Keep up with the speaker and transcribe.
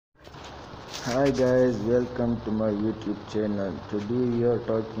Hi guys, welcome to my YouTube channel. Today we are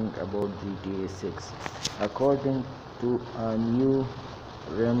talking about GTA 6. According to a new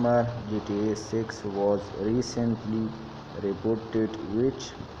rumor, GTA 6 was recently reported, which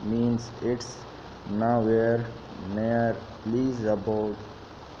means it's nowhere near release about.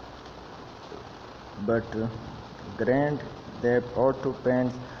 But Grand Theft Auto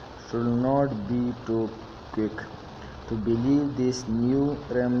fans should not be too quick to believe this new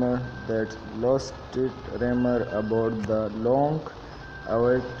rumor. That lost rumor about the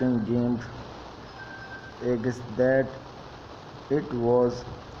long-awaited game is that it was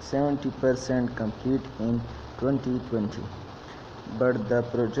 70% complete in 2020, but the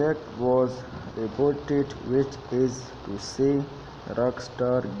project was reported, which is to say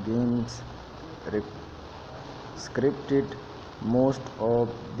Rockstar Games scripted most of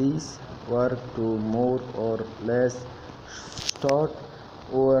this work to more or less start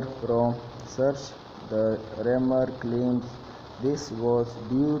over from search. The rumor claims this was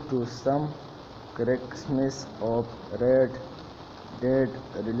due to some correctness of Red Dead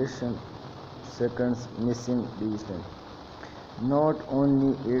Redemption seconds missing digital. Not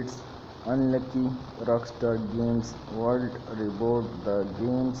only it's unlucky, Rockstar Games World reboot the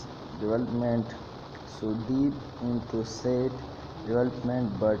game's development so deep into said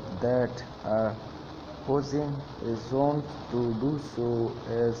development, but that posing reasons to do so,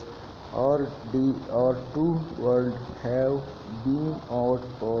 as RDR2 World have been out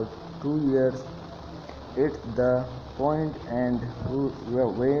for 2 years. It's the point, and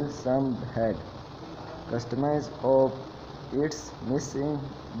while some had customized of its missing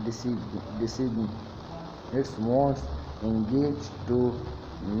decision, its most engaged to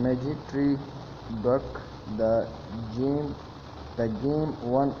magically buck the game. The game,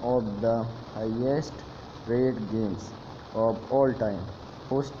 one of the highest rated games of all time,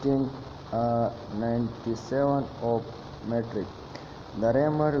 posting a 97 of metric. The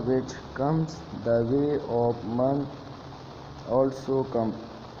rumor, which comes the way of month, also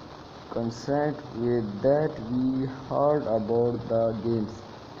concerned with that we heard about the game's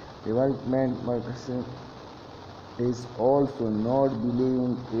development. Microsoft is also not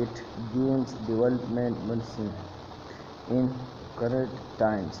believing it game's development machine in current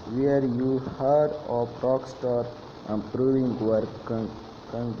times, where you heard of Rockstar improving work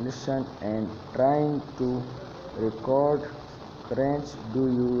condition and trying to record crunch. Do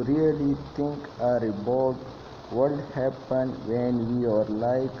you really think a reboot will happen when we are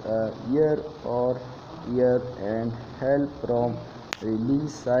like a year and help from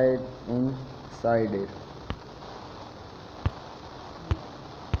release side inside it?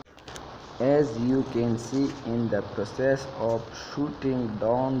 As you can see, in the process of shooting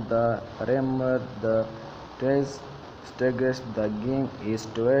down the rumor, the status the game is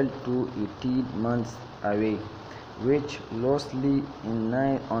 12 to 18 months away, which loosely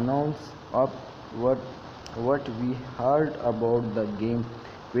announced up what we heard about the game,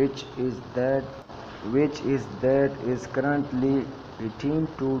 which is that is currently 18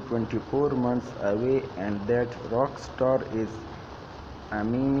 to 24 months away, and that Rockstar is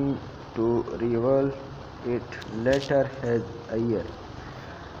aiming to reveal it later as a year.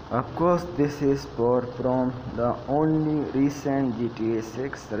 Of course, this is far from the only recent GTA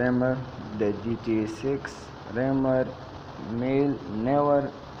 6 rumor. The GTA 6 rumor mill never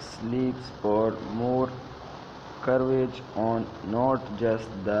sleeps for more coverage on not just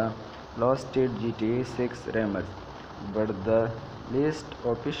the lost GTA 6 rumors, but the latest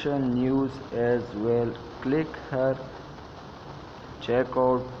official news as well. Click here, check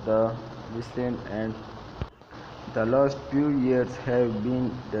out the recent and the last few years have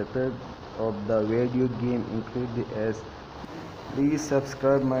been the peak of the video game included as. Please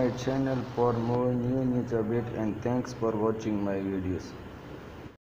subscribe my channel for more new news updates, and thanks for watching my videos.